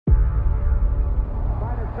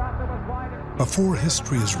Before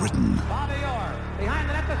history is written,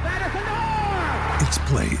 it's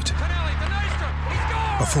played.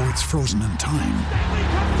 Before it's frozen in time,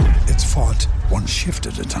 it's fought one shift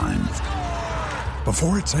at a time.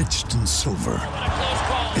 Before it's etched in silver,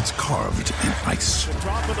 it's carved in ice.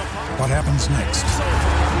 What happens next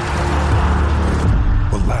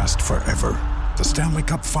will last forever. The Stanley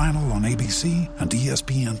Cup Final on ABC and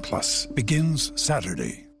ESPN Plus begins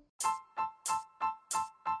Saturday.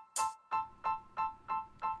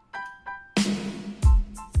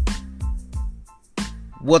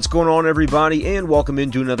 What's going on, everybody, and welcome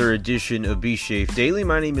into another edition of B Shafe Daily.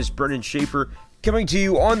 My name is Brendan Schaefer, coming to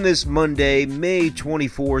you on this Monday, May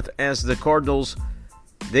 24th, as the Cardinals,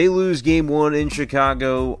 they lose Game 1 in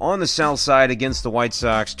Chicago on the South Side against the White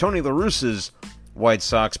Sox. Tony La Russa's White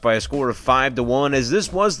Sox by a score of 5-1, as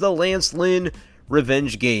this was the Lance Lynn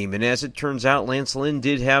revenge game. And as it turns out, Lance Lynn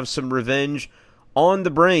did have some revenge on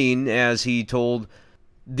the brain, as he told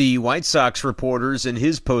the White Sox reporters in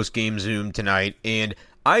his post-game Zoom tonight. And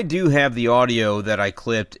I do have the audio that I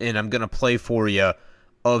clipped, and I'm going to play for you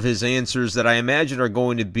of his answers that I imagine are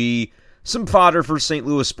going to be some fodder for St.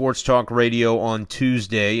 Louis Sports Talk Radio on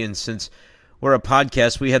Tuesday. And since we're a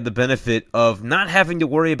podcast, we had the benefit of not having to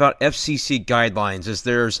worry about FCC guidelines, as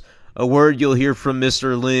there's a word you'll hear from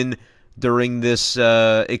Mr. Lynn during this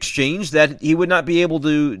exchange that he would not be able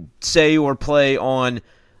to say or play on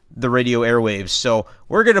the radio airwaves. So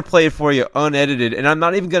we're going to play it for you unedited, and I'm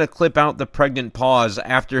not even going to clip out the pregnant pause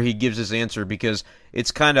after he gives his answer, because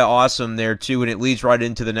it's kind of awesome there too, and it leads right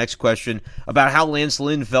into the next question about how Lance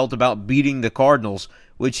Lynn felt about beating the Cardinals,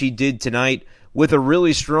 which he did tonight with a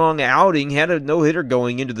really strong outing. Had a no-hitter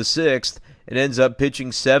going into the sixth. It ends up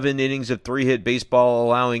pitching 7 innings of 3-hit baseball,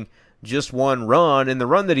 allowing just 1 run, and the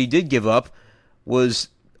run that he did give up was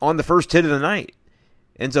on the first hit of the night.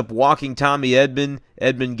 Ends up walking Tommy Edman.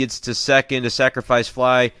 Edman gets to second. A sacrifice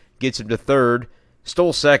fly gets him to third.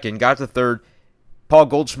 Stole second, got to third. Paul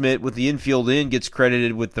Goldschmidt with the infield in gets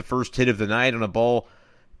credited with the first hit of the night on a ball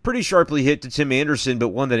pretty sharply hit to Tim Anderson, but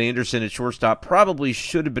one that Anderson at shortstop probably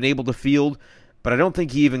should have been able to field, but I don't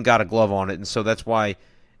think he even got a glove on it, and so that's why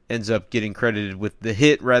ends up getting credited with the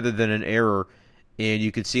hit rather than an error. And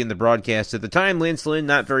you could see in the broadcast at the time, Lance Lynn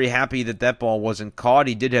not very happy that that ball wasn't caught.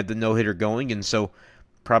 He did have the no-hitter going, and so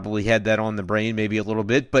probably had that on the brain maybe a little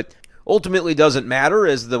bit, but ultimately doesn't matter,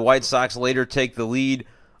 as the White Sox later take the lead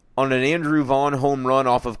on an Andrew Vaughn home run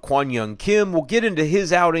off of Kwon Young Kim. We'll get into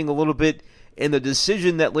his outing a little bit and the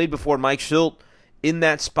decision that laid before Mike Shildt in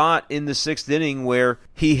that spot in the 6th inning, where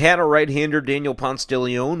he had a right-hander, Daniel Ponce de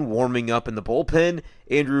Leon, warming up in the bullpen.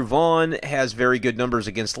 Andrew Vaughn has very good numbers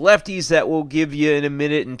against lefties that we'll give you in a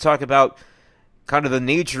minute, and talk about kind of the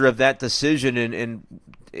nature of that decision, and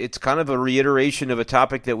it's kind of a reiteration of a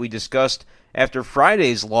topic that we discussed after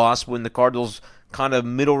Friday's loss, when the Cardinals' kind of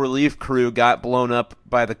middle relief crew got blown up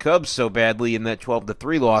by the Cubs so badly in that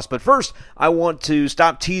 12-3 loss. But first, I want to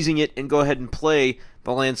stop teasing it and go ahead and play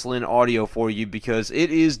the Lance Lynn audio for you, because it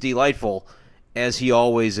is delightful, as he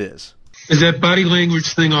always is. Has that body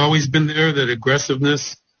language thing always been there, that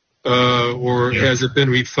aggressiveness, or has it been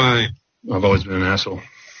refined? I've always been an asshole.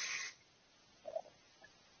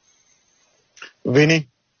 Vinny?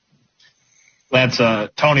 Lance,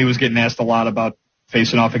 Tony was getting asked a lot about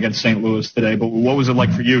facing off against St. Louis today, but what was it like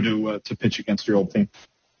for you to pitch against your old team?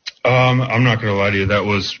 I'm not going to lie to you. That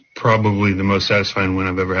was probably the most satisfying win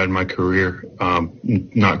I've ever had in my career,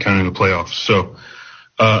 not counting the playoffs. So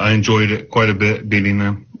I enjoyed it quite a bit, beating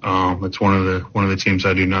them. It's one of the teams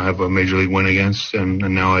I do not have a major league win against, and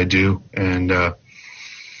now I do, and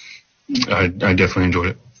I definitely enjoyed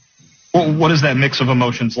it. Well, what is that mix of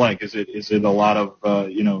emotions like? Is it a lot of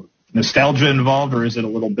nostalgia involved, or is it a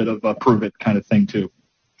little bit of a prove it kind of thing too?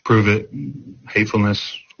 Prove it,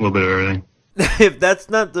 hatefulness, a little bit of everything. If that's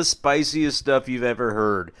not the spiciest stuff you've ever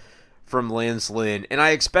heard from Lance Lynn, and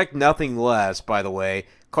I expect nothing less, by the way.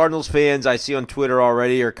 Cardinals fans I see on Twitter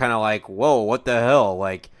already are kind of like, whoa, what the hell?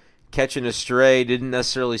 Like, catching a stray, didn't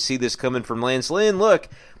necessarily see this coming from Lance Lynn. Look,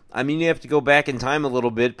 I mean, you have to go back in time a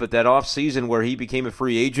little bit, but that offseason where he became a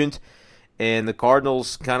free agent and the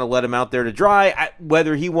Cardinals kind of let him out there to dry,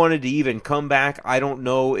 whether he wanted to even come back, I don't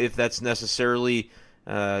know if that's necessarily,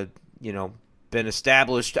 been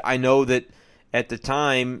established. I know that at the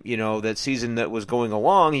time, that season that was going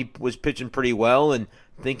along, he was pitching pretty well and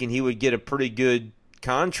thinking he would get a pretty good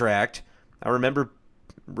contract. I remember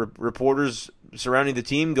reporters surrounding the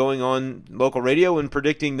team going on local radio and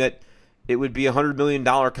predicting that it would be a $100 million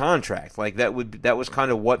contract. Like that was kind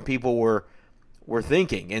of what people were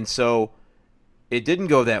thinking. And so It didn't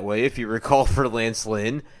go that way, if you recall, for Lance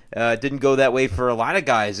Lynn. It didn't go that way for a lot of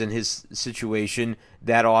guys in his situation.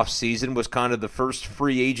 That offseason was kind of the first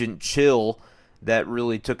free agent chill that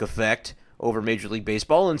really took effect over Major League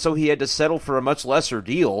Baseball, and so he had to settle for a much lesser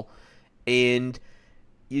deal. And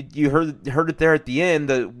you heard it there at the end.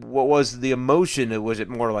 What was the emotion? Was it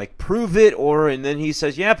more like prove it, and then he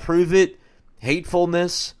says, yeah, prove it,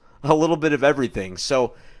 hatefulness, a little bit of everything.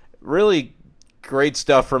 So really great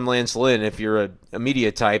stuff from Lance Lynn if you're a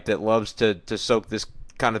media type that loves to soak this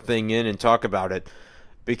kind of thing in and talk about it,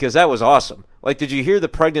 because that was awesome. Like, did you hear the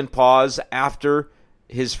pregnant pause after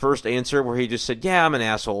his first answer where he just said, yeah, I'm an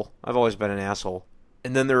asshole. I've always been an asshole.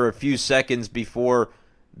 And then there were a few seconds before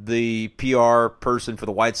the PR person for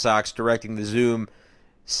the White Sox directing the Zoom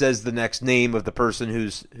says the next name of the person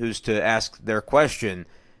who's to ask their question.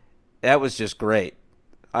 That was just great.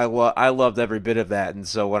 I loved every bit of that. And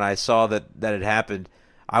so when I saw that had happened,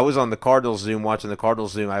 I was on the Cardinals Zoom watching the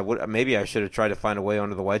Cardinals Zoom. Maybe I should have tried to find a way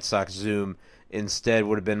onto the White Sox Zoom instead.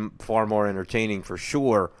 Would have been far more entertaining for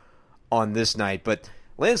sure on this night. But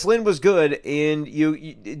Lance Lynn was good, and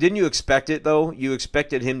you didn't you expect it, though? You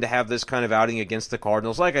expected him to have this kind of outing against the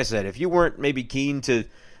Cardinals. Like I said, if you weren't maybe keen to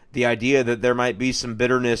the idea that there might be some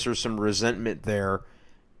bitterness or some resentment there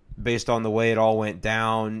based on the way it all went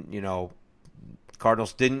down,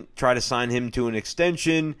 Cardinals didn't try to sign him to an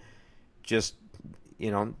extension, just,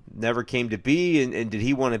 never came to be, and did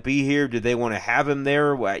he want to be here? Did they want to have him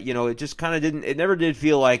there? It just kind of didn't, it never did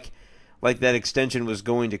feel like that extension was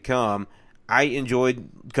going to come. I enjoyed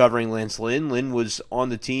covering Lance Lynn. Lynn was on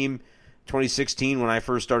the team 2016 when I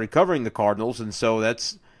first started covering the Cardinals, and so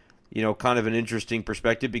that's, kind of an interesting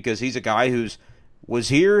perspective because he's a guy was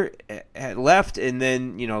here, had left, and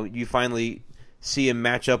then, you finally see him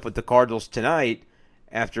match up with the Cardinals tonight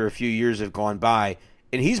after a few years have gone by.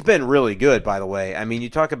 And he's been really good, by the way. I mean, you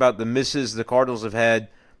talk about the misses the Cardinals have had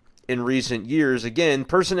in recent years. Again,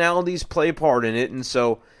 personalities play a part in it, and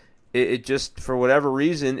so it just, for whatever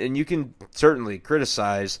reason, and you can certainly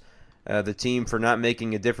criticize the team for not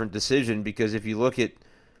making a different decision, because if you look at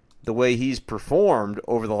the way he's performed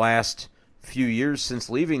over the last few years since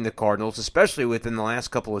leaving the Cardinals, especially within the last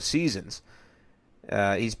couple of seasons,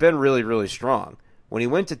 he's been really, really strong. When he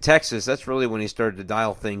went to Texas, that's really when he started to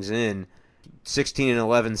dial things in.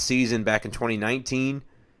 16-11 season back in 2019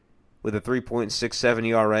 with a 3.67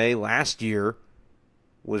 ERA. Last year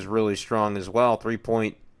was really strong as well,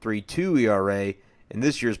 3.32 ERA, and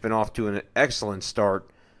this year's been off to an excellent start.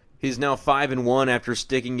 He's now 5-1 after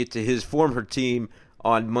sticking it to his former team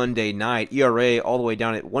on Monday night. ERA all the way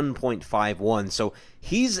down at 1.51. So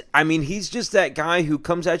he's just that guy who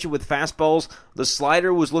comes at you with fastballs. The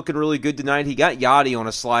slider was looking really good tonight. He got Yachty on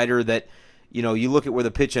a slider that, you look at where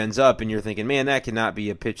the pitch ends up and you're thinking, man, that cannot be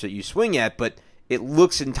a pitch that you swing at, but it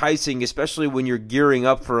looks enticing, especially when you're gearing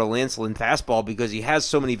up for a Lance Lynn fastball, because he has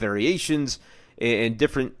so many variations and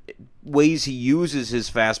different ways he uses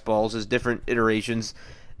his fastballs, his different iterations,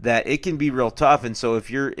 that it can be real tough. And so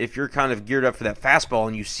if you're kind of geared up for that fastball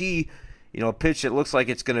and you see, a pitch that looks like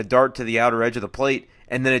it's going to dart to the outer edge of the plate,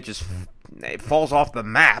 and then it falls off the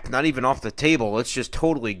map, not even off the table, it's just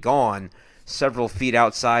totally gone several feet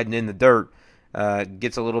outside and in the dirt,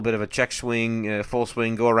 gets a little bit of a check swing, full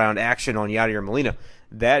swing, go around action on Yadier Molina.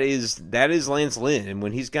 That is Lance Lynn, and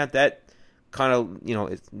when he's got that kind of,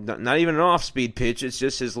 it's not even an off-speed pitch, it's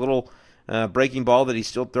just his little breaking ball that he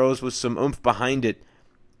still throws with some oomph behind it.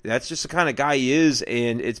 That's just the kind of guy he is,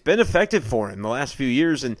 and it's been effective for him the last few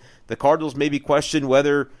years. And the Cardinals maybe question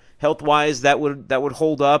whether health-wise that would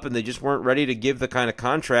hold up, and they just weren't ready to give the kind of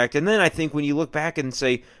contract. And then I think when you look back and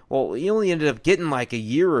say, well, he only ended up getting like a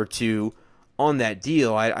year or two on that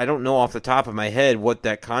deal. I don't know off the top of my head what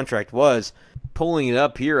that contract was. Pulling it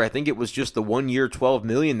up here, I think it was just the 1 year, $12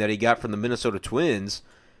 million that he got from the Minnesota Twins.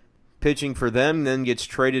 Pitching for them, then gets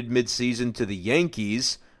traded midseason to the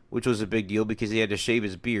Yankees, which was a big deal because he had to shave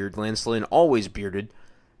his beard. Lance Lynn always bearded.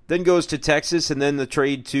 Then goes to Texas, and then the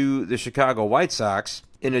trade to the Chicago White Sox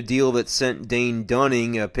in a deal that sent Dane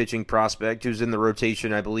Dunning, a pitching prospect who's in the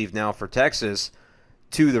rotation, I believe, now for Texas,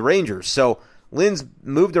 to the Rangers. So Lynn's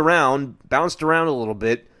moved around, bounced around a little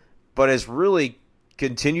bit, but has really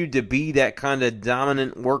continued to be that kind of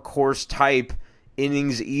dominant workhorse type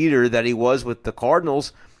innings eater that he was with the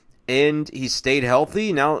Cardinals. And he's stayed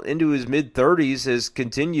healthy. Now into his mid-30s, has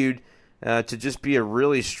continued to just be a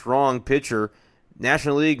really strong pitcher.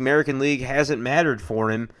 National League, American League hasn't mattered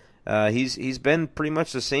for him. He's been pretty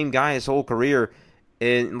much the same guy his whole career.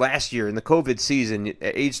 And last year, in the COVID season,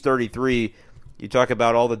 at age 33, you talk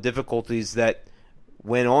about all the difficulties that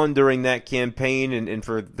went on during that campaign, and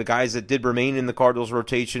for the guys that did remain in the Cardinals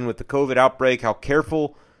rotation with the COVID outbreak, how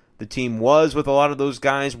careful the team was with a lot of those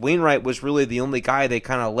guys. Wainwright was really the only guy they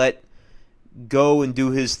kind of let go and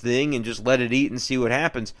do his thing and just let it eat and see what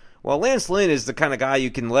happens. Well, Lance Lynn is the kind of guy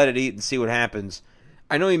you can let it eat and see what happens.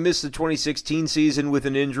 I know he missed the 2016 season with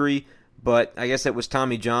an injury, but I guess that was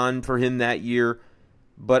Tommy John for him that year.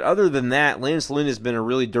 But other than that, Lance Lynn has been a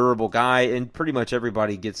really durable guy, and pretty much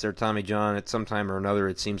everybody gets their Tommy John at some time or another,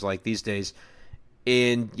 it seems like these days.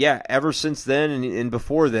 And yeah, ever since then and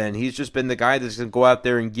before then, he's just been the guy that's going to go out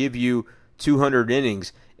there and give you 200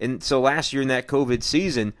 innings. And so last year in that COVID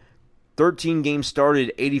season, 13 games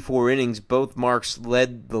started, 84 innings. Both marks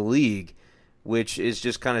led the league, which is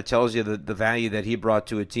just kind of tells you the value that he brought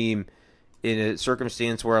to a team in a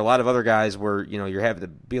circumstance where a lot of other guys were, you're having to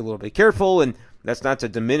be a little bit careful. And that's not to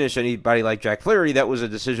diminish anybody like Jack Flaherty. That was a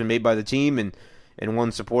decision made by the team and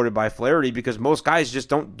one supported by Flaherty, because most guys just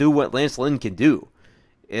don't do what Lance Lynn can do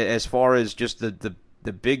as far as just the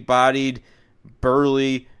big-bodied,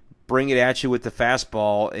 burly, bring it at you with the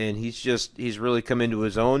fastball, and he's really come into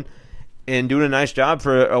his own and doing a nice job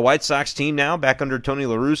for a White Sox team now back under Tony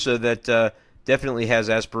La Russa that definitely has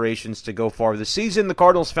aspirations to go far this season. The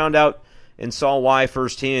Cardinals found out and saw why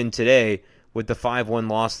firsthand today with the 5-1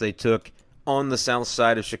 loss they took on the south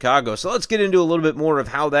side of Chicago. So let's get into a little bit more of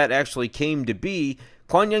how that actually came to be.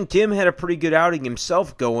 Kwon Young Kim had a pretty good outing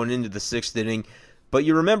himself going into the 6th inning, but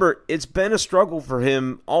you remember it's been a struggle for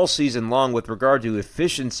him all season long with regard to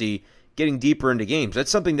efficiency getting deeper into games. That's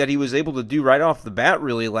something that he was able to do right off the bat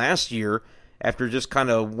really last year after just kind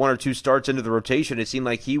of 1 or 2 starts into the rotation. It seemed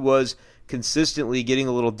like he was consistently getting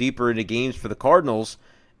a little deeper into games for the Cardinals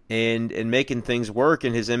and making things work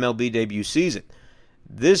in his MLB debut season.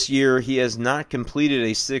 This year, he has not completed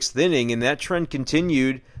a 6th inning, and that trend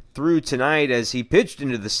continued through tonight as he pitched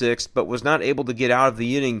into the 6th, but was not able to get out of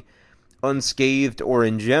the inning unscathed or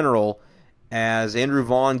in general, as Andrew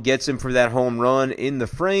Vaughn gets him for that home run in the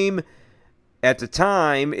frame. At the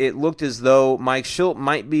time, it looked as though Mike Shildt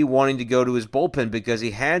might be wanting to go to his bullpen because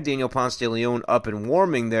he had Daniel Ponce de Leon up and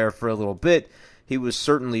warming there for a little bit. He was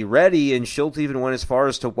certainly ready, and Shildt even went as far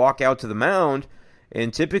as to walk out to the mound.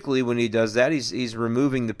 And typically when he does that, he's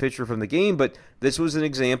removing the pitcher from the game. But this was an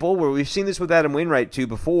example where we've seen this with Adam Wainwright too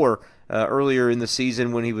before, earlier in the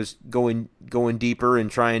season when he was going deeper and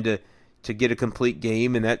trying to get a complete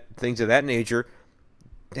game and things of that nature.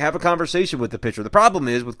 Have a conversation with the pitcher. The problem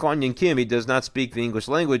is with Kwon Young Kim, he does not speak the English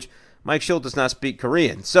language. Mike Shildt does not speak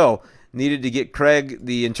Korean. So needed to get Craig,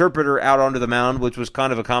 the interpreter, out onto the mound, which was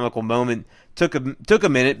kind of a comical moment. Took a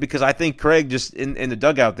minute because I think Craig just in the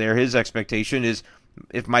dugout there, his expectation is,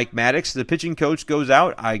 if Mike Maddox, the pitching coach, goes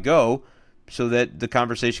out, I go, so that the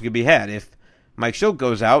conversation can be had. If Mike Shildt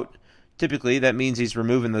goes out, typically that means he's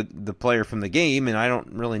removing the player from the game, and I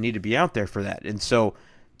don't really need to be out there for that. And so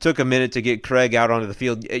took a minute to get Craig out onto the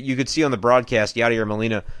field. You could see on the broadcast, Yadier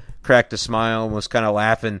Molina cracked a smile and was kind of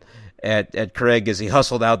laughing at Craig as he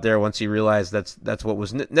hustled out there once he realized that's what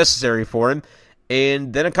was necessary for him.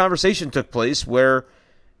 And then a conversation took place where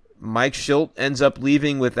Mike Shildt ends up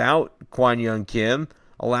leaving without Kwon Young Kim,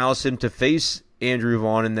 allows him to face Andrew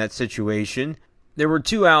Vaughn in that situation. There were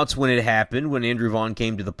 2 outs when it happened, when Andrew Vaughn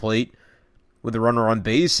came to the plate with a runner on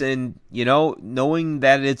base, and knowing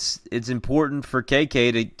that it's important for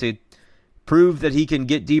KK to prove that he can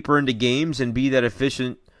get deeper into games and be that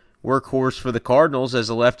efficient workhorse for the Cardinals as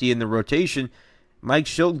a lefty in the rotation, Mike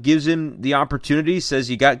Shildt gives him the opportunity,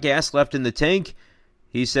 says, "You got gas left in the tank?"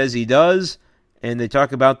 He says he does. And they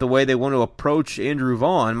talk about the way they want to approach Andrew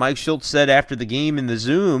Vaughn. Mike Shildt said after the game in the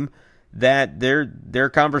Zoom that their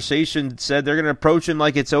conversation said they're going to approach him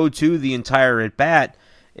like it's 0-2 the entire at-bat.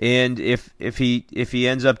 And if he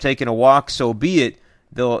ends up taking a walk, so be it.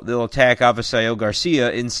 They'll attack Avisail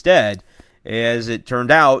Garcia instead. As it turned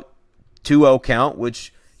out, 2-0 count,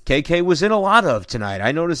 which KK was in a lot of tonight.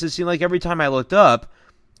 I noticed it seemed like every time I looked up,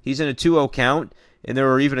 he's in a 2-0 count. And there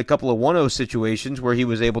were even a couple of 1-0 situations where he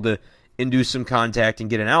was able to induce some contact and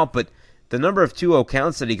get an out, but the number of 2-0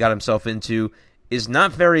 counts that he got himself into is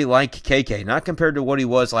not very like KK, not compared to what he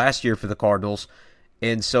was last year for the Cardinals,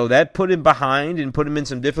 and so that put him behind and put him in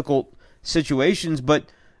some difficult situations,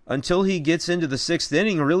 but until he gets into the 6th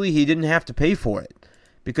inning, really he didn't have to pay for it,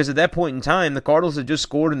 because at that point in time, the Cardinals had just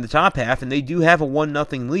scored in the top half, and they do have a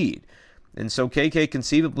 1-0 lead, and so KK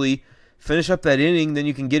conceivably finish up that inning, then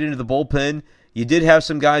you can get into the bullpen. You did have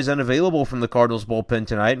some guys unavailable from the Cardinals bullpen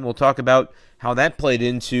tonight, and we'll talk about how that played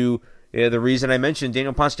into the reason I mentioned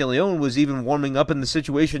Daniel Ponce de Leon was even warming up in the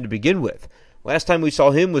situation to begin with. Last time we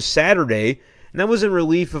saw him was Saturday, and that was in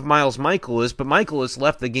relief of Miles Michaelis, but Michaelis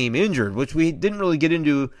left the game injured, which we didn't really get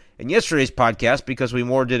into in yesterday's podcast because we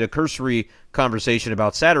more did a cursory conversation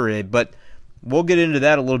about Saturday. But we'll get into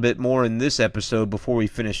that a little bit more in this episode before we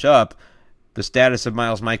finish up the status of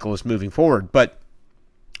Miles Mikolas moving forward. But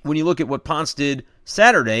when you look at what Ponce did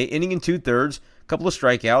Saturday, inning and 2/3, a couple of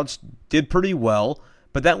strikeouts, did pretty well,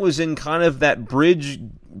 but that was in kind of that bridge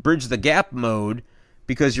the gap mode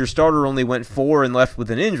because your starter only went 4 and left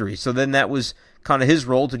with an injury. So then that was kind of his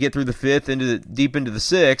role to get through the 5th, deep into the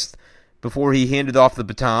 6th, before he handed off the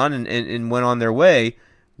baton and went on their way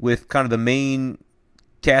with kind of the main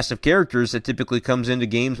cast of characters that typically comes into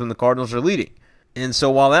games when the Cardinals are leading. And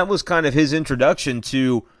so while that was kind of his introduction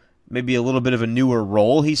to maybe a little bit of a newer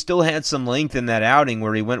role, he still had some length in that outing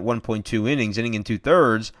where he went 1.2 innings, inning and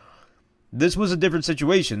 2/3. This was a different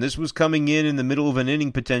situation. This was coming in the middle of an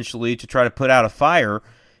inning potentially to try to put out a fire,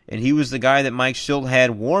 and he was the guy that Mike Shildt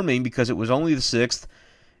had warming because it was only the 6th.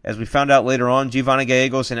 As we found out later on, Giovanni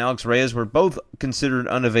Gallegos and Alex Reyes were both considered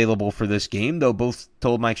unavailable for this game, though both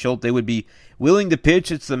told Mike Shildt they would be willing to pitch.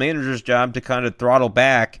 It's the manager's job to kind of throttle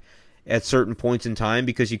back at certain points in time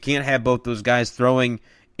because you can't have both those guys throwing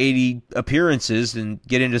 80 appearances and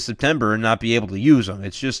get into September and not be able to use them.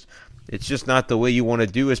 It's just not the way you want to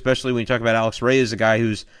do, especially when you talk about Alex Reyes, a guy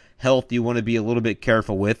whose health you want to be a little bit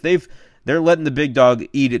careful with. They're letting the big dog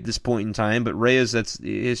eat at this point in time, but Reyes, that's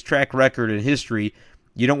his track record and history.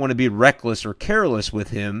 You don't want to be reckless or careless with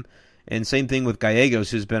him. And same thing with Gallegos,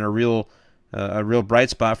 who's been a real bright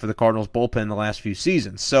spot for the Cardinals bullpen the last few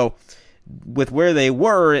seasons. So with where they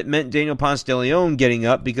were, it meant Daniel Ponce de Leon getting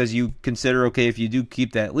up because you consider, okay, if you do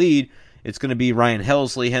keep that lead, it's going to be Ryan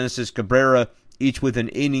Helsley, Genesis Cabrera, each with an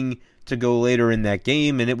inning to go later in that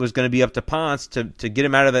game, and it was going to be up to Ponce to get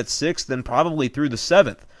him out of that 6th and probably through the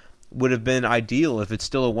 7th. Would have been ideal if it's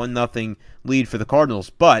still a 1-0 lead for the Cardinals.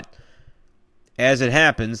 But as it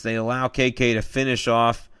happens, they allow KK to finish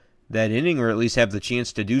off that inning, or at least have the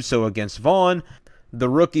chance to do so against Vaughn, the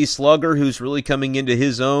rookie slugger who's really coming into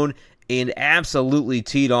his own and absolutely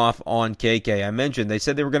teed off on KK. I mentioned they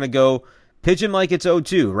said they were going to go pitch him like it's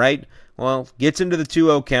 0-2, right? Well, gets into the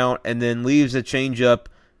 2-0 count and then leaves a changeup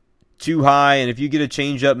too high, and if you get a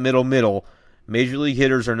changeup middle, Major League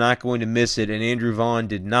hitters are not going to miss it, and Andrew Vaughn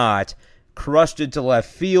did not. Crushed it to left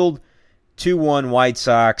field, 2-1 White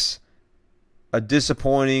Sox. A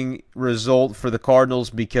disappointing result for the Cardinals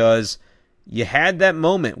because you had that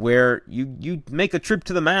moment where you make a trip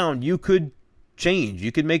to the mound, you could change.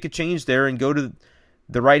 You could make a change there and go to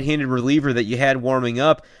the right-handed reliever that you had warming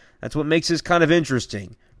up. That's what makes this kind of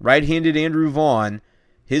interesting. Right-handed Andrew Vaughn,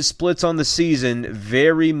 his splits on the season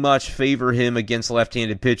very much favor him against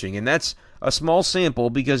left-handed pitching. And that's a small sample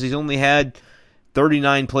because he's only had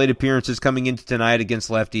 39 plate appearances coming into tonight against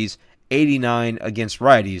lefties, 89 against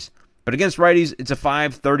righties. But against righties, it's a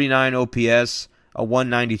 .539 OPS, a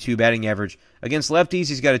 .192 batting average. Against lefties,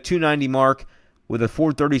 he's got a .290 mark with a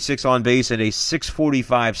 .436 on base and a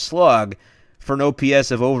 .645 slug for an OPS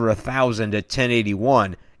of over 1,000 at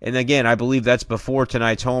 .1081. And again, I believe that's before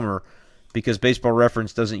tonight's homer because Baseball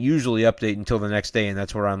Reference doesn't usually update until the next day, and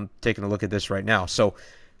that's where I'm taking a look at this right now. So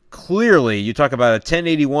clearly, you talk about a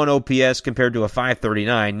 .1081 OPS compared to a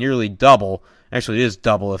 .539, nearly double. Actually, it is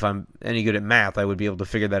double. If I'm any good at math, I would be able to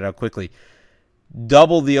figure that out quickly.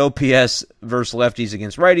 Double the OPS versus lefties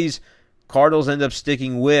against righties. Cardinals end up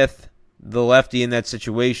sticking with the lefty in that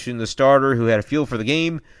situation, the starter who had a feel for the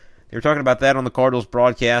game. They were talking about that on the Cardinals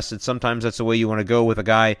broadcast, that sometimes that's the way you want to go with a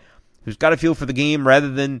guy who's got a feel for the game rather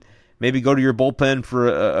than maybe go to your bullpen for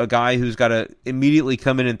a guy who's got to immediately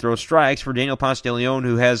come in and throw strikes. For Daniel Ponce de Leon,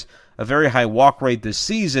 who has a very high walk rate this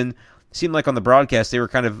season, it seemed like on the broadcast they were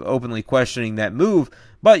kind of openly questioning that move.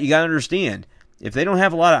 But you got to understand, if they don't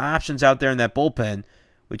have a lot of options out there in that bullpen,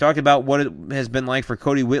 we talked about what it has been like for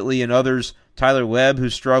Cody Whitley and others, Tyler Webb, who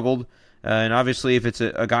struggled. And obviously, if it's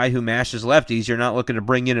a guy who mashes lefties, you're not looking to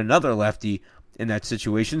bring in another lefty in that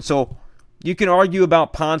situation. So you can argue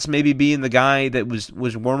about Ponce maybe being the guy that was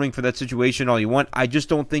warming for that situation all you want. I just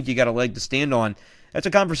don't think you got a leg to stand on. That's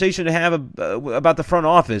a conversation to have about the front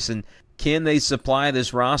office, and can they supply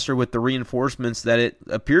this roster with the reinforcements that it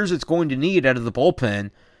appears it's going to need out of the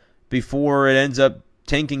bullpen before it ends up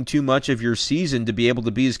tanking too much of your season to be able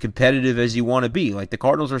to be as competitive as you want to be. Like, the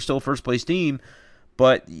Cardinals are still first-place team,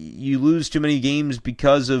 but you lose too many games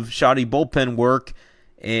because of shoddy bullpen work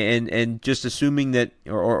and just assuming that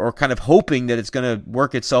or kind of hoping that it's going to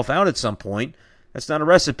work itself out at some point. That's not a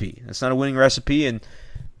recipe. That's not a winning recipe, and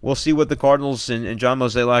we'll see what the Cardinals and John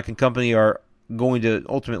Mozeliak and company are going to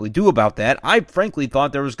ultimately do about that. I frankly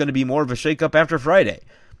thought there was going to be more of a shakeup after Friday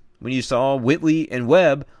when you saw Whitley and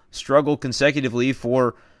Webb struggle consecutively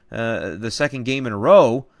for the second game in a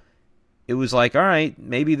row. It was like, all right,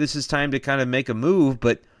 maybe this is time to kind of make a move,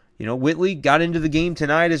 but Whitley got into the game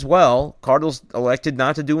tonight as well. Cardinals elected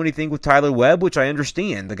not to do anything with Tyler Webb, which I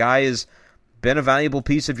understand. The guy has been a valuable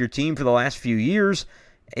piece of your team for the last few years,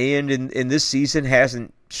 and in this season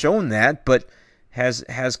hasn't shown that, but has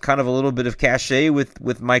kind of a little bit of cachet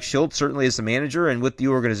with Mike Shildt, certainly as the manager and with the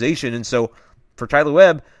organization. And so for Tyler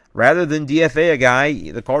Webb, rather than DFA a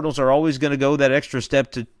guy, the Cardinals are always going to go that extra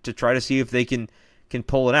step to try to see if they can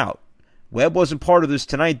pull it out. Webb wasn't part of this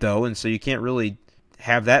tonight, though, and so you can't really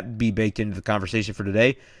have that be baked into the conversation for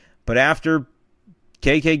today. But after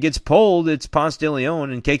KK gets pulled, it's Ponce de Leon,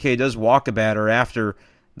 and KK does walk a batter after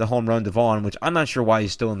the home run to Vaughn, which I'm not sure why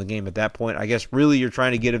he's still in the game at that point. I guess really you're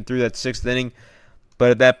trying to get him through that sixth inning, but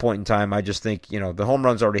at that point in time, I just think, the home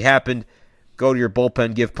run's already happened. Go to your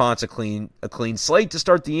bullpen, give Ponce a clean slate to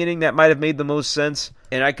start the inning. That might have made the most sense.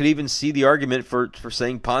 And I could even see the argument for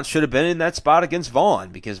saying Ponce should have been in that spot against Vaughn,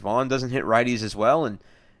 because Vaughn doesn't hit righties as well, and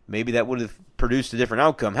maybe that would have produced a different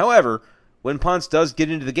outcome. However, when Ponce does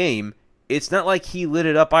get into the game, it's not like he lit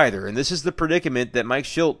it up either. And this is the predicament that Mike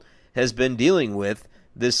Shildt has been dealing with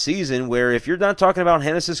this season, where if you're not talking about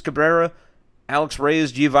Genesis Cabrera, Alex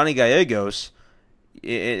Reyes, Giovanni Gallegos,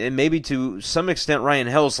 and maybe to some extent Ryan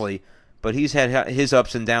Helsley, but he's had his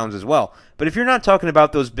ups and downs as well. But if you're not talking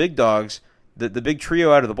about those big dogs, the big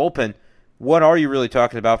trio out of the bullpen, what are you really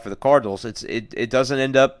talking about for the Cardinals? It doesn't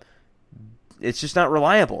end up. It's just not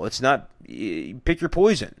reliable. It's not. Pick your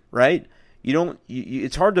poison, right?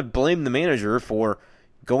 It's hard to blame the manager for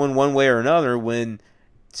going one way or another when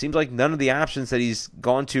it seems like none of the options that he's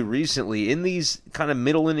gone to recently in these kind of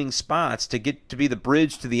middle inning spots to get to be the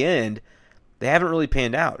bridge to the end, they haven't really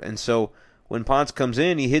panned out. And so when Ponce comes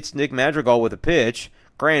in, he hits Nick Madrigal with a pitch.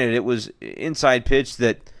 Granted, it was inside pitch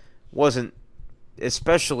that wasn't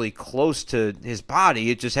especially close to his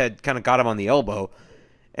body. It just had kind of got him on the elbow.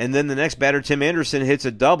 And then the next batter, Tim Anderson, hits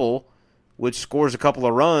a double, which scores a couple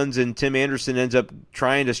of runs, and Tim Anderson ends up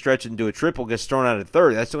trying to stretch it into a triple, gets thrown out at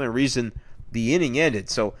third. That's the only reason the inning ended.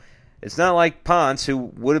 So it's not like Ponce, who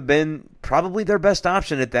would have been probably their best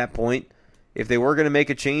option at that point if they were going to make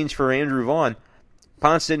a change for Andrew Vaughn.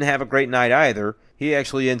 Ponce didn't have a great night either. He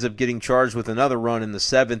actually ends up getting charged with another run in the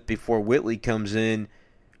seventh before Whitley comes in,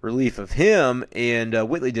 relief of him, and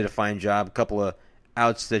Whitley did a fine job. A couple of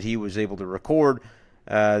outs that he was able to record.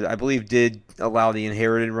 I believe did allow the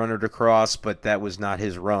inherited runner to cross, but that was not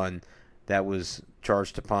his run. That was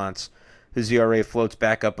charged to Ponce. His ERA floats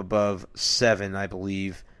back up above 7, I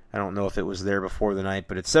believe. I don't know if it was there before the night,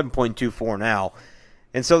 but it's 7.24 now.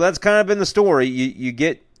 And so that's kind of been the story. You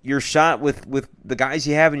get your shot with the guys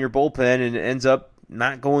you have in your bullpen, and it ends up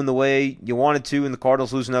not going the way you wanted to, and the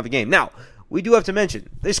Cardinals lose another game. Now, we do have to mention,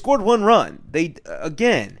 they scored one run.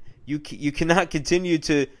 You cannot continue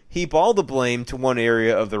to heap all the blame to one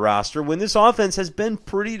area of the roster when this offense has been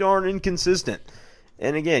pretty darn inconsistent.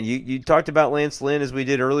 And again, you talked about Lance Lynn as we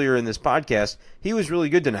did earlier in this podcast. He was really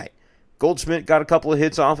good tonight. Goldschmidt got a couple of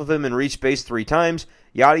hits off of him and reached base 3 times.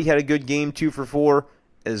 Yachty had a good game, 2 for 4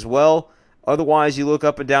 as well. Otherwise, you look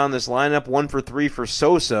up and down this lineup, 1 for 3 for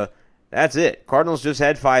Sosa. That's it. Cardinals just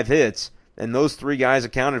had 5 hits, and those 3 guys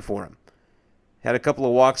accounted for him. Had a couple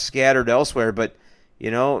of walks scattered elsewhere, but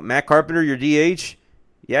Matt Carpenter, your DH,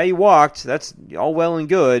 yeah, he walked. That's all well and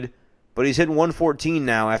good, but he's hitting 114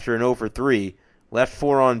 now after an 0 for 3. Left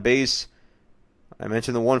 4 on base. I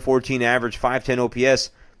mentioned the 114 average, 510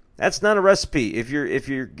 OPS. That's not a recipe. If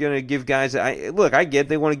you're gonna give guys, I get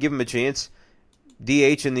they want to give him a chance.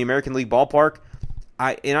 DH in the American League ballpark.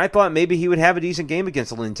 I thought maybe he would have a decent game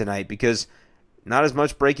against Lynn tonight because not as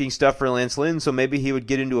much breaking stuff for Lance Lynn, so maybe he would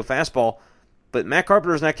get into a fastball. But Matt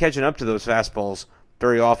Carpenter's not catching up to those fastballs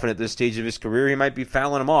very often at this stage of his career. He might be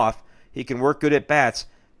fouling them off. He can work good at bats.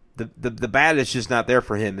 The bat is just not there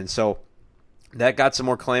for him, and so that got some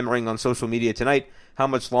more clamoring on social media tonight. How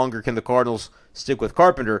much longer can the Cardinals stick with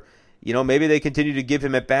Carpenter? Maybe they continue to give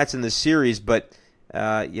him at bats in this series, but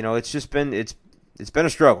it's just been it's been a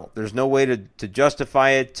struggle. There's no way to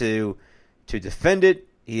justify it, to defend it.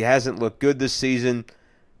 He hasn't looked good this season.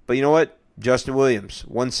 But you know what? Justin Williams,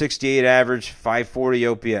 168 average, 540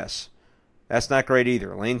 OPS. That's not great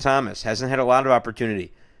either. Lane Thomas hasn't had a lot of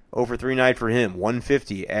opportunity. 0 for 3 night for him,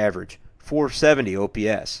 150 average, 470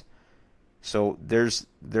 OPS. So there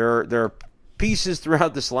are pieces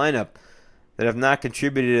throughout this lineup that have not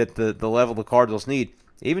contributed at the level the Cardinals need.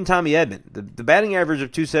 Even Tommy Edman, the batting average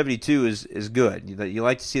of 272 is good. You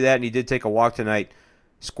like to see that, and he did take a walk tonight,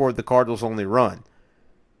 scored the Cardinals' only run.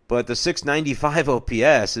 But the 695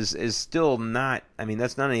 OPS is still not,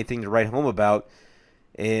 that's not anything to write home about.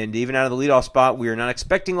 And even out of the leadoff spot, we are not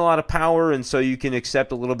expecting a lot of power, and so you can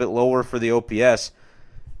accept a little bit lower for the OPS.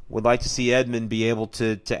 Would like to see Edman be able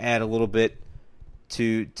to add a little bit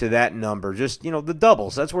to that number. Just, the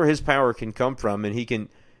doubles. That's where his power can come from, and he can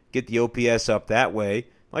get the OPS up that way.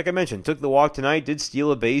 Like I mentioned, took the walk tonight, did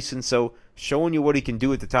steal a base, and so showing you what he can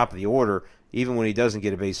do at the top of the order, even when he doesn't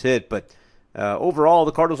get a base hit. But overall,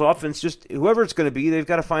 the Cardinals offense, just whoever it's going to be, they've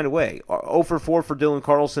got to find a way. 0 for 4 for Dylan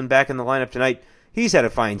Carlson back in the lineup tonight. He's had a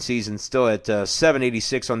fine season, still at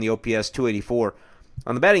 786 on the OPS, 284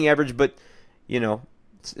 on the batting average, but,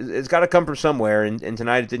 it's got to come from somewhere, and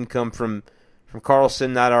tonight it didn't come from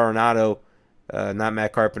Carlson, not Arenado, not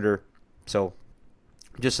Matt Carpenter. So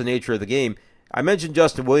just the nature of the game. I mentioned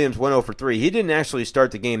Justin Williams went 0 for 3. He didn't actually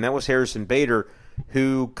start the game. That was Harrison Bader,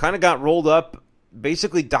 who kind of got rolled up,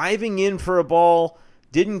 basically diving in for a ball,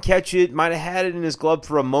 didn't catch it, might have had it in his glove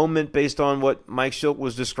for a moment based on what Mike Shildt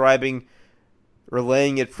was describing,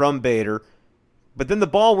 relaying it from Bader. But then the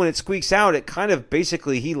ball, when it squeaks out, it kind of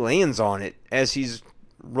basically he lands on it as he's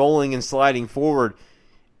rolling and sliding forward,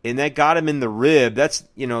 and that got him in the rib. That's,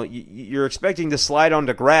 you're expecting to slide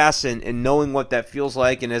onto grass and knowing what that feels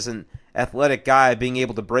like, and as an athletic guy being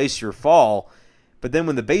able to brace your fall. But then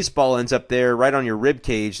when the baseball ends up there right on your rib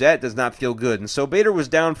cage, that does not feel good. And so Bader was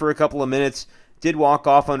down for a couple of minutes, did walk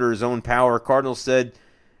off under his own power. Cardinals said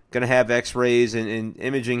going to have x-rays, and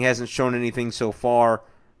imaging hasn't shown anything so far,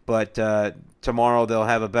 but tomorrow they'll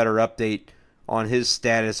have a better update on his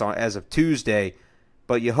status as of Tuesday.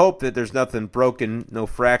 But you hope that there's nothing broken, no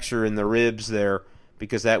fracture in the ribs there,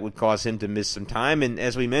 because that would cause him to miss some time. And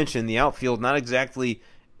as we mentioned, the outfield not exactly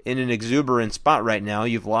in an exuberant spot right now.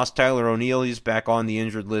 You've lost Tyler O'Neill. He's back on the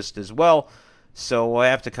injured list as well. So we'll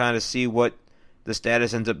have to kind of see what the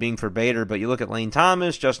status ends up being for Bader. But you look at Lane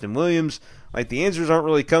Thomas, Justin Williams, like the answers aren't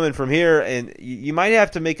really coming from here. And you might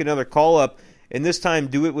have to make another call-up, and this time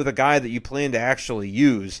do it with a guy that you plan to actually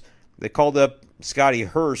use. They called up Scotty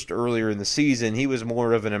Hurst earlier in the season. He was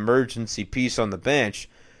more of an emergency piece on the bench.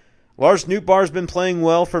 Lars Nootbaar's been playing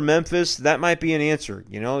well for Memphis. That might be an answer.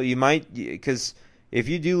 You might, because if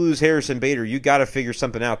you do lose Harrison Bader, you got to figure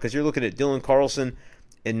something out, because you're looking at Dylan Carlson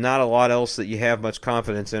and not a lot else that you have much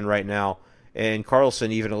confidence in right now. And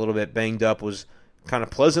Carlson, even a little bit banged up, was kind of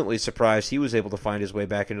pleasantly surprised he was able to find his way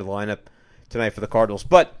back into the lineup tonight for the Cardinals.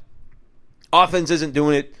 But offense isn't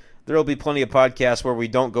doing it. There will be plenty of podcasts where we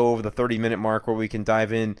don't go over the 30-minute mark, where we can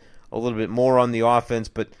dive in a little bit more on the offense,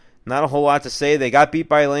 but not a whole lot to say. They got beat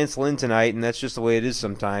by Lance Lynn tonight, and that's just the way it is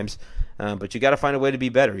sometimes. But you got to find a way to be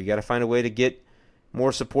better. You got to find a way to get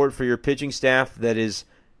more support for your pitching staff that is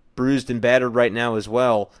bruised and battered right now as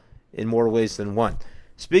well, in more ways than one.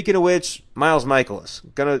 Speaking of which, Miles Mikolas.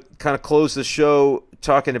 Going to kind of close the show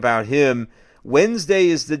talking about him. Wednesday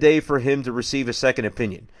is the day for him to receive a second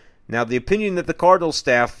opinion. Now, the opinion that the Cardinals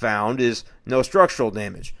staff found is no structural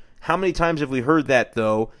damage. How many times have we heard that,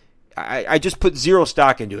 though? I just put zero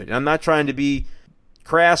stock into it. And I'm not trying to be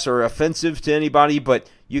crass or offensive to anybody, but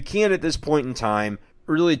you can't at this point in time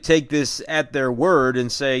really take this at their word and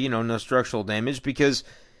say, no structural damage, because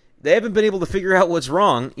they haven't been able to figure out what's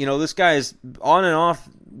wrong. This guy is on and off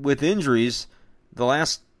with injuries the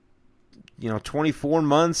last, 24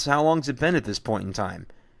 months. How long's it been at this point in time?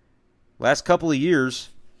 Last couple of years,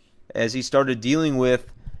 as he started dealing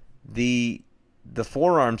with the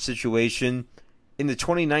forearm situation in the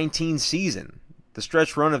 2019 season, the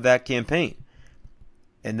stretch run of that campaign.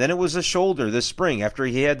 And then it was a shoulder this spring after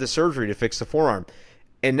he had the surgery to fix the forearm.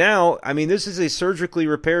 And now, this is a surgically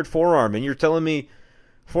repaired forearm, and you're telling me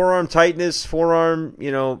forearm tightness, forearm,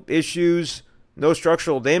 issues, no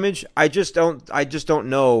structural damage? I just don't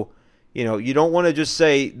know. You don't want to just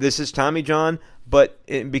say this is Tommy John,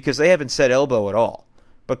 because they haven't said elbow at all.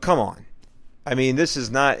 But come on.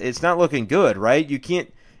 It's not looking good, right? You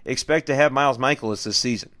can't expect to have Miles Mikolas this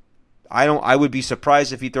season. I would be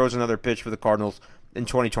surprised if he throws another pitch for the Cardinals in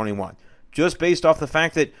 2021. Just based off the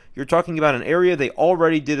fact that you're talking about an area they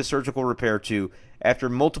already did a surgical repair to after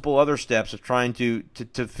multiple other steps of trying to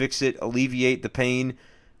fix it, alleviate the pain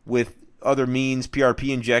with other means,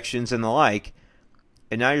 PRP injections and the like.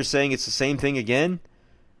 And now you're saying it's the same thing again?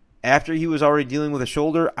 After he was already dealing with a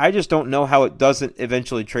shoulder? I just don't know how it doesn't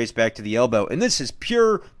eventually trace back to the elbow. And this is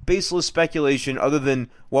pure, baseless speculation other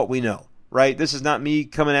than what we know, right? This is not me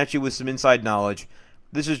coming at you with some inside knowledge.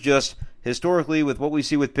 This is just, historically, with what we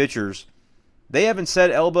see with pitchers, they haven't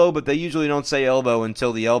said elbow, but they usually don't say elbow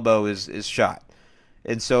until the elbow is shot.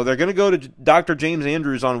 And so they're going to go to Dr. James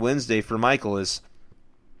Andrews on Wednesday for Mikolas.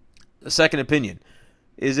 A second opinion.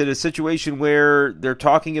 Is it a situation where they're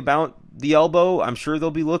talking about the elbow? I'm sure they'll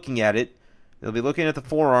be looking at it. They'll be looking at the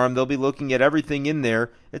forearm. They'll be looking at everything in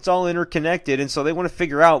there. It's all interconnected, and so they want to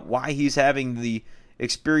figure out why he's having the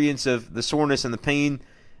experience of the soreness and the pain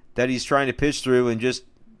that he's trying to pitch through, and just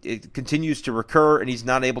it continues to recur, and he's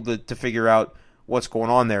not able to figure out what's going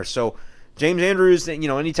on there. So James Andrews,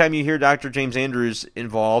 anytime you hear Dr. James Andrews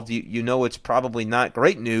involved, you know it's probably not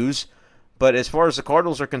great news. But as far as the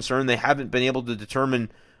Cardinals are concerned, they haven't been able to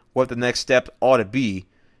determine what the next step ought to be.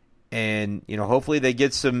 And, hopefully they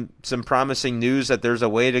get some promising news that there's a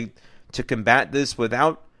way to combat this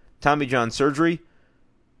without Tommy John surgery.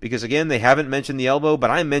 Because, again, they haven't mentioned the elbow, but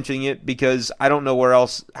I'm mentioning it because I don't know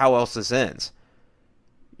how else this ends.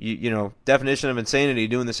 Definition of insanity,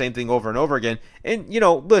 doing the same thing over and over again. And,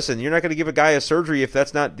 listen, you're not going to give a guy a surgery if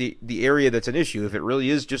that's not the area that's an issue. If it really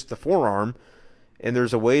is just the forearm and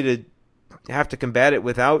there's a way to have to combat it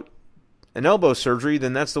without an elbow surgery,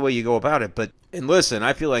 then that's the way you go about it. And listen,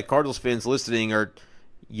 I feel like Cardinals fans listening are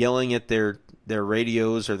yelling at their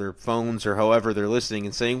radios or their phones or however they're listening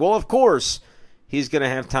and saying, well, of course he's going to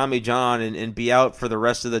have Tommy John and be out for the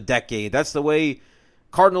rest of the decade. That's the way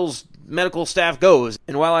Cardinals medical staff goes.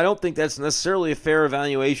 And while I don't think that's necessarily a fair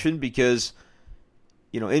evaluation because,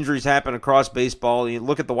 injuries happen across baseball. You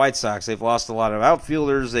look at the White Sox. They've lost a lot of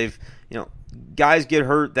outfielders. Guys get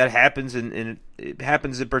hurt. That happens, and it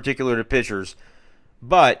happens in particular to pitchers.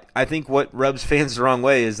 But I think what rubs fans the wrong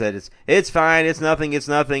way is that it's fine, it's nothing,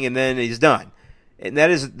 and then he's done. And that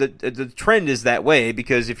is the trend is that way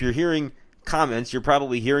because if you're hearing comments, you're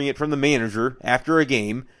probably hearing it from the manager after a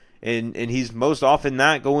game, and he's most often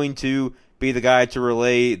not going to be the guy to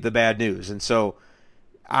relay the bad news. And so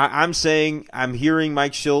I'm saying, I'm hearing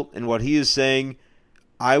Mike Shildt and what he is saying.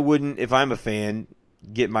 I wouldn't, if I'm a fan,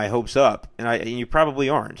 get my hopes up, and you probably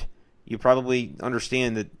aren't. You probably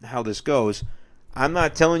understand how this goes. I'm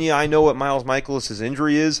not telling you I know what Miles Mikolas'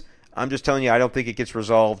 injury is. I'm just telling you I don't think it gets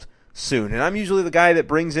resolved soon. And I'm usually the guy that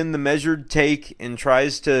brings in the measured take and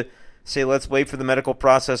tries to say, let's wait for the medical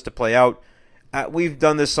process to play out. We've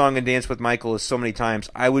done this song and dance with Mikolas so many times.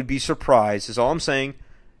 I would be surprised, is all I'm saying.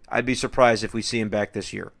 I'd be surprised if we see him back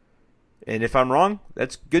this year. And if I'm wrong,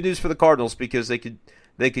 that's good news for the Cardinals because they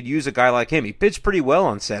could use a guy like him. He pitched pretty well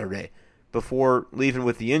on Saturday before leaving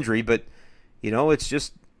with the injury, but it's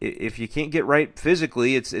just if you can't get right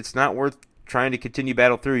physically, it's not worth trying to continue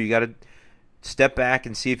battle through. You got to step back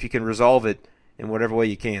and see if you can resolve it in whatever way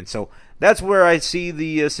you can. So that's where I see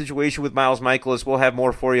the situation with Miles Mikolas. We'll have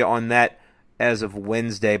more for you on that as of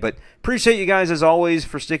Wednesday. But appreciate you guys, as always,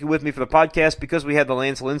 for sticking with me for the podcast because we had the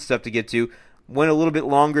Lance Lynn stuff to get to. Went a little bit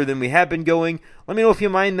longer than we have been going. Let me know if you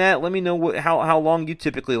mind that. Let me know how long you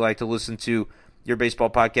typically like to listen to your baseball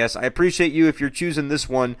podcast. I appreciate you if you're choosing this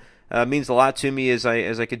one. It means a lot to me as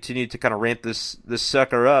I continue to kind of ramp this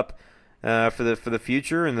sucker up for the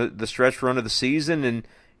future and the stretch run of the season, and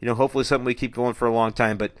hopefully something we keep going for a long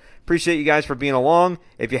time. But appreciate you guys for being along.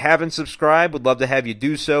 If you haven't subscribed, would love to have you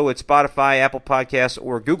do so. It's Spotify, Apple Podcasts,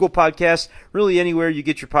 or Google Podcasts. Really anywhere you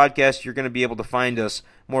get your podcast, you're going to be able to find us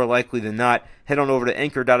more likely than not. Head on over to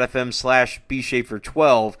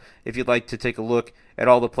anchor.fm/bschaefer12 if you'd like to take a look at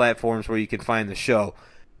all the platforms where you can find the show.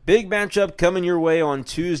 Big matchup coming your way on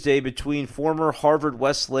Tuesday between former Harvard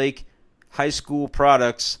Westlake high school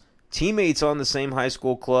products, teammates on the same high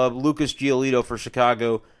school club, Lucas Giolito for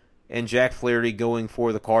Chicago, and Jack Flaherty going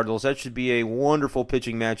for the Cardinals. That should be a wonderful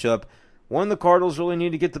pitching matchup, one the Cardinals really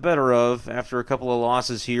need to get the better of after a couple of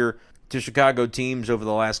losses here to Chicago teams over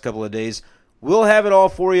the last couple of days. We'll have it all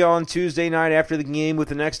for you on Tuesday night after the game with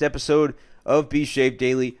the next episode of B Shape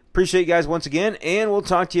Daily. Appreciate you guys once again, and we'll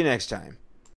talk to you next time.